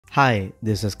Hi,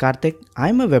 this is Karthik.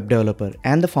 I'm a web developer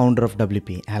and the founder of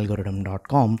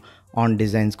Wpalgoridm.com. On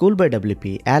Design School by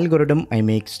Wpalgoridm, I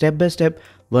make step-by-step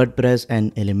WordPress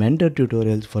and Elementor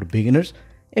tutorials for beginners.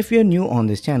 If you're new on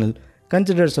this channel,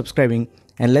 consider subscribing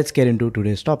and let's get into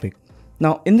today's topic.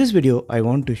 Now, in this video, I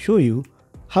want to show you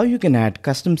how you can add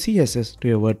custom CSS to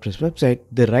your WordPress website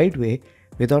the right way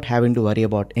without having to worry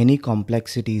about any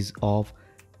complexities of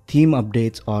theme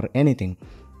updates or anything.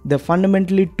 There are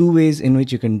fundamentally two ways in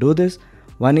which you can do this.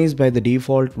 One is by the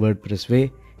default WordPress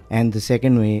way, and the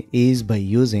second way is by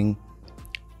using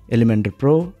Elementor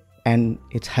Pro, and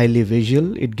it's highly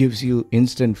visual. It gives you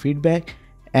instant feedback,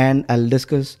 and I'll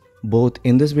discuss both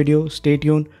in this video. Stay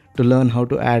tuned to learn how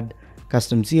to add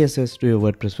custom CSS to your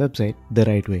WordPress website the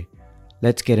right way.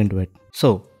 Let's get into it.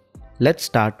 So let's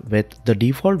start with the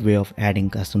default way of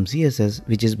adding custom CSS,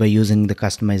 which is by using the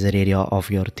customizer area of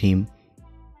your theme.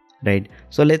 Right,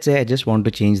 so let's say I just want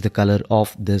to change the color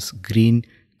of this green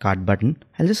card button.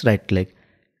 I'll just right click,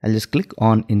 I'll just click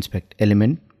on inspect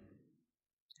element,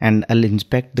 and I'll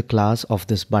inspect the class of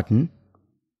this button,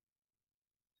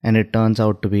 and it turns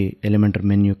out to be Elementor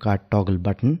menu card toggle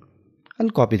button. I'll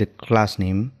copy the class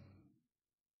name.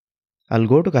 I'll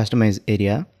go to customize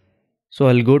area. So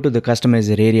I'll go to the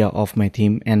customizer area of my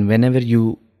theme, and whenever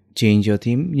you change your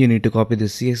theme, you need to copy the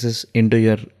CSS into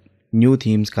your new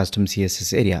themes custom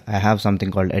CSS area. I have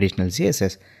something called additional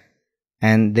CSS,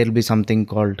 and there will be something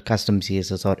called custom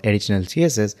CSS or additional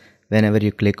CSS whenever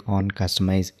you click on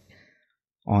customize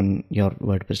on your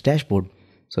WordPress dashboard.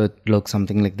 So it looks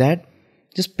something like that.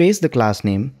 Just paste the class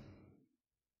name,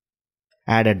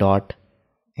 add a dot,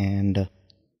 and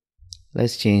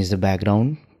let's change the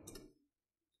background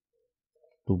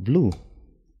to blue.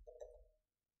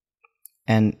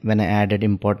 And when I added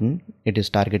important, it is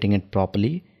targeting it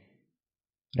properly.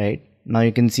 Right, now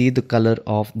you can see the color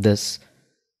of this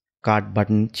card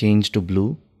button change to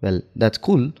blue. Well, that's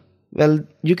cool. Well,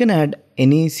 you can add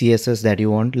any CSS that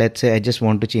you want. Let's say I just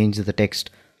want to change the text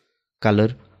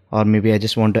color, or maybe I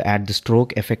just want to add the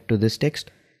stroke effect to this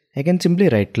text. I can simply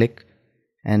right click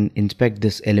and inspect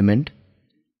this element,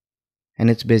 and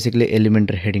it's basically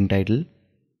Elementor heading title,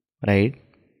 right?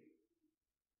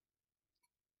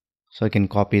 So I can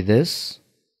copy this,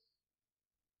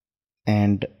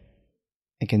 and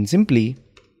I can simply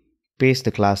paste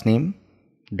the class name,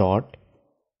 dot,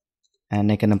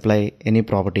 and I can apply any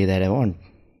property that I want.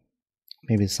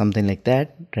 Maybe something like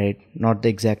that, right? Not the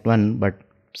exact one, but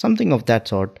something of that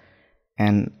sort.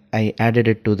 And I added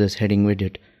it to this heading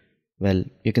widget. Well,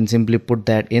 you can simply put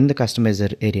that in the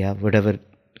customizer area, whatever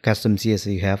custom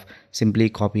CSS you have, simply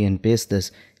copy and paste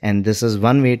this. And this is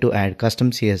one way to add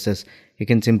custom CSS. You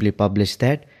can simply publish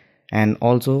that. And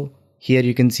also here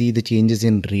you can see the changes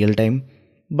in real time.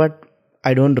 But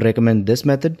I don't recommend this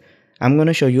method. I'm going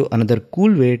to show you another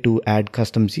cool way to add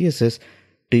custom CSS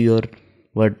to your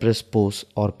WordPress posts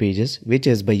or pages, which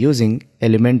is by using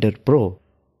Elementor Pro.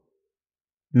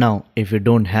 Now, if you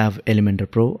don't have Elementor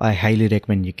Pro, I highly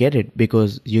recommend you get it,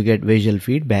 because you get visual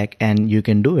feedback and you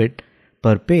can do it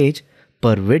per page,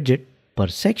 per widget, per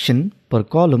section, per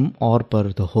column, or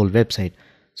per the whole website.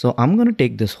 So I'm going to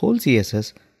take this whole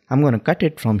CSS, I'm going to cut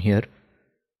it from here.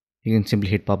 You can simply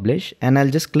hit publish, and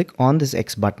I'll just click on this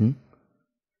X button.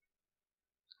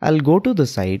 I'll go to the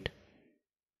site.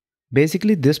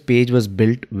 Basically, this page was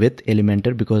built with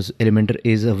Elementor because Elementor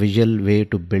is a visual way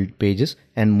to build pages,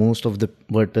 and most of the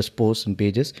WordPress posts and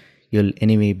pages you'll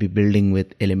anyway be building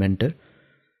with Elementor.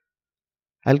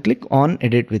 I'll click on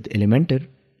edit with Elementor,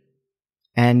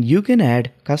 and you can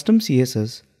add custom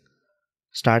CSS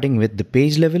starting with the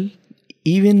page level,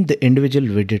 even the individual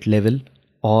widget level,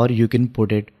 or you can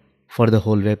put it for the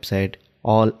whole website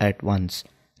all at once,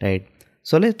 right?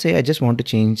 So let's say I just want to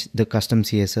change the custom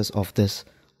CSS of this,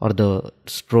 or the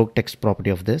stroke text property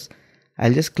of this.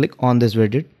 I'll just click on this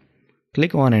widget,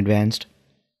 click on advanced,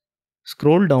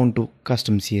 scroll down to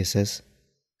custom CSS,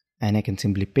 and I can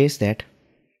simply paste that,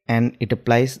 and it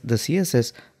applies the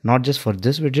CSS not just for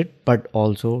this widget but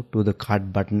also to the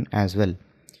card button as well.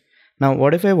 Now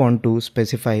what if I want to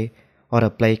specify or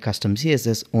apply custom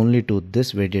CSS only to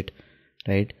this widget,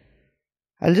 right?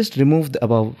 I'll just remove the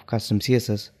above custom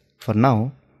CSS for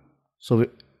now. So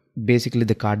basically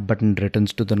the card button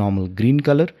returns to the normal green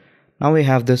color. Now we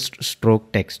have this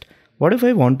stroke text. What if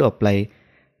I want to apply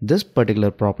this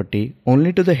particular property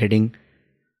only to the heading,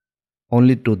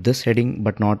 only to this heading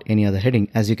but not any other heading?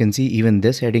 As you can see, even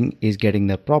this heading is getting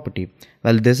the property.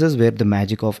 Well, this is where the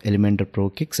magic of Elementor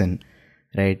Pro kicks in,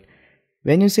 right?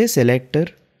 When you say selector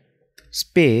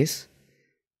space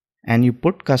and you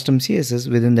put custom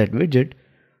CSS within that widget,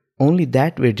 only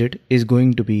that widget is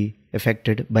going to be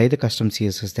affected by the custom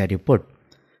CSS that you put.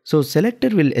 So selector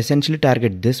will essentially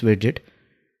target this widget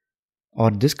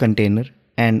or this container,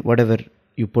 and whatever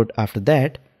you put after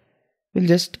that will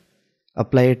just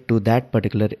apply it to that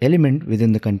particular element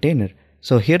within the container.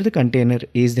 So here the container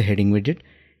is the heading widget,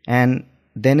 and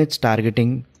then it's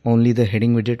targeting only the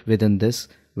heading widget within this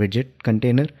widget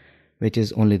container, which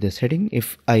is only this heading.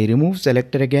 If I remove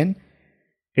selector again,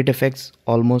 it affects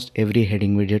almost every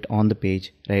heading widget on the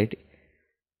page, right?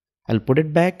 I'll put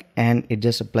it back and it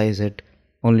just applies it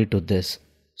only to this.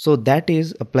 So that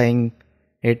is applying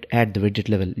it at the widget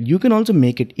level. You can also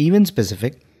make it even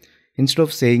specific. Instead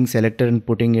of saying selector and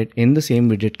putting it in the same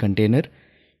widget container,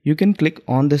 you can click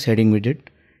on this heading widget,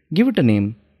 give it a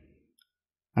name.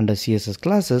 Under CSS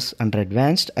classes, under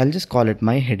advanced, I'll just call it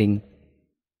my heading.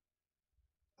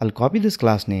 I'll copy this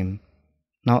class name.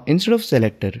 Now instead of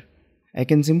selector, I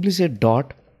can simply say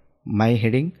dot my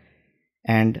heading,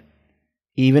 and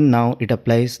even now it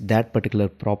applies that particular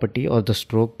property or the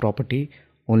stroke property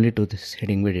only to this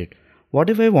heading widget. What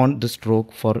if I want the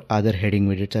stroke for other heading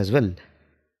widgets as well?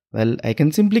 Well, I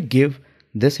can simply give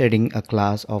this heading a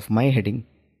class of my heading,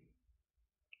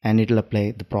 and it will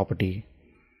apply the property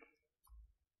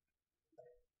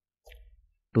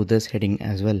to this heading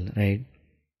as well, right?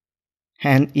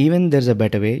 And even there's a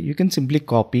better way. You can simply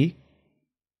copy,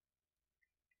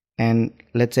 and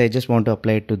let's say I just want to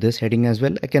apply it to this heading as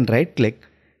well. I can right click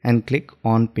and click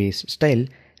on paste style,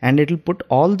 and it will put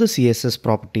all the CSS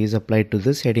properties applied to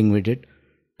this heading widget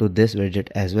to this widget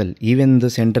as well. Even the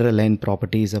center align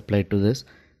property is applied to this,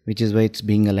 which is why it's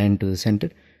being aligned to the center.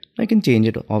 I can change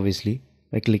it obviously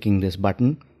by clicking this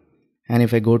button, and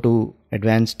if I go to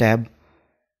advanced tab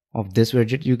of this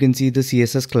widget, you can see the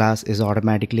CSS class is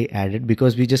automatically added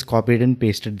because we just copied and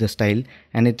pasted the style,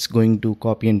 and it's going to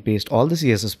copy and paste all the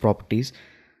CSS properties.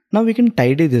 Now we can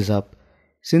tidy this up.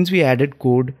 Since we added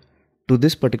code to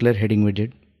this particular heading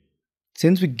widget,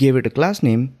 since we gave it a class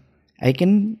name, I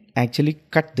can actually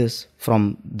cut this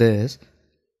from this.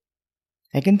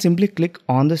 I can simply click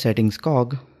on the settings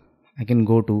cog. I can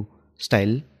go to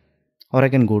style, or I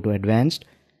can go to advanced,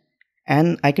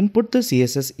 and I can put the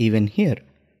CSS even here.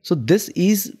 So this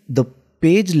is the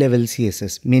page level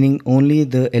CSS, meaning only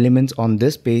the elements on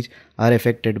this page are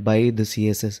affected by the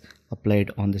CSS applied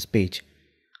on this page.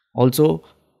 Also,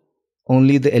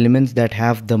 only the elements that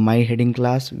have the my heading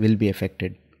class will be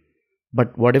affected.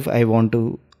 But what if I want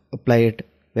to apply it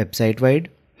website wide?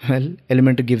 Well,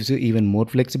 Elementor gives you even more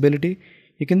flexibility.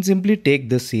 You can simply take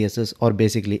this CSS, or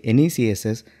basically any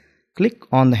CSS, click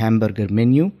on the hamburger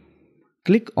menu,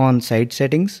 click on site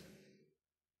settings,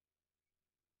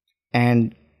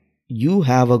 and you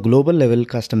have a global level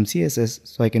custom CSS.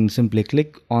 So I can simply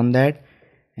click on that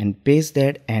and paste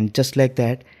that, and just like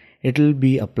that, it will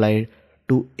be applied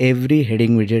to every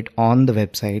heading widget on the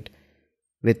website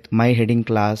with my heading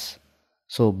class.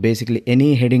 So basically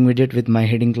any heading widget with my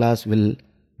heading class will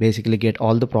basically get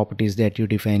all the properties that you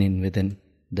define in within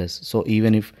this. So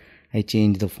even if I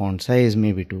change the font size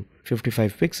maybe to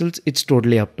 55 pixels, it's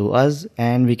totally up to us,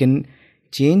 and we can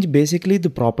change basically the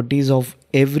properties of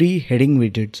every heading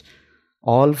widgets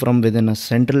all from within a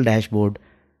central dashboard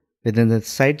within the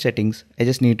site settings. I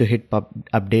just need to hit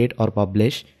update or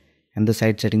publish, and the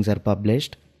site settings are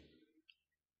published,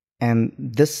 and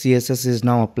this CSS is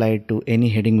now applied to any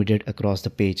heading widget across the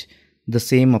page. The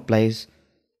same applies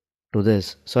to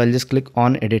this. So I'll just click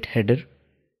on edit header.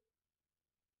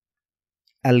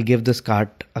 I'll give this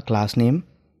cart a class name.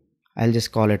 I'll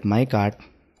just call it my cart.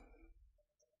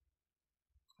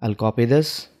 I'll copy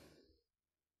this.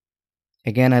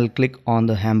 Again, I'll click on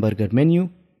the hamburger menu,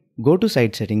 go to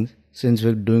site settings. Since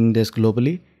we're doing this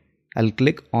globally, I'll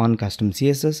click on custom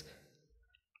CSS.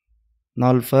 Now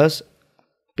I'll first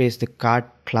paste the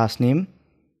cart class name.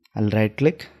 I'll right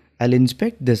click. I'll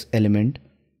inspect this element,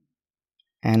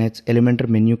 and it's Elementor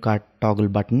menu cart toggle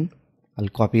button. I'll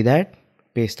copy that,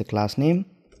 paste the class name,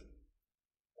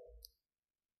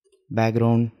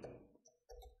 background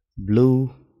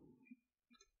blue,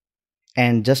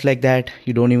 and just like that,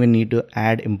 you don't even need to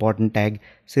add important tag.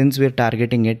 Since we're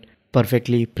targeting it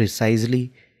perfectly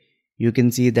precisely, you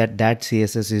can see that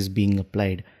CSS is being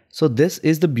applied. So this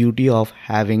is the beauty of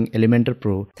having Elementor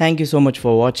Pro. Thank you so much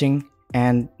for watching,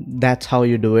 and that's how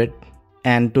you do it.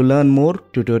 And to learn more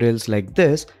tutorials like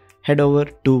this, head over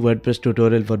to WordPress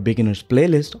tutorial for beginners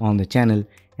playlist on the channel.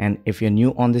 And if you're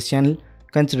new on this channel,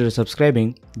 consider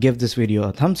subscribing, give this video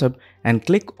a thumbs up, and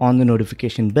click on the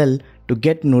notification bell to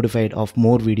get notified of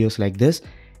more videos like this.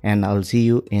 And I'll see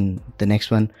you in the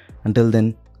next one. Until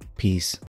then, peace.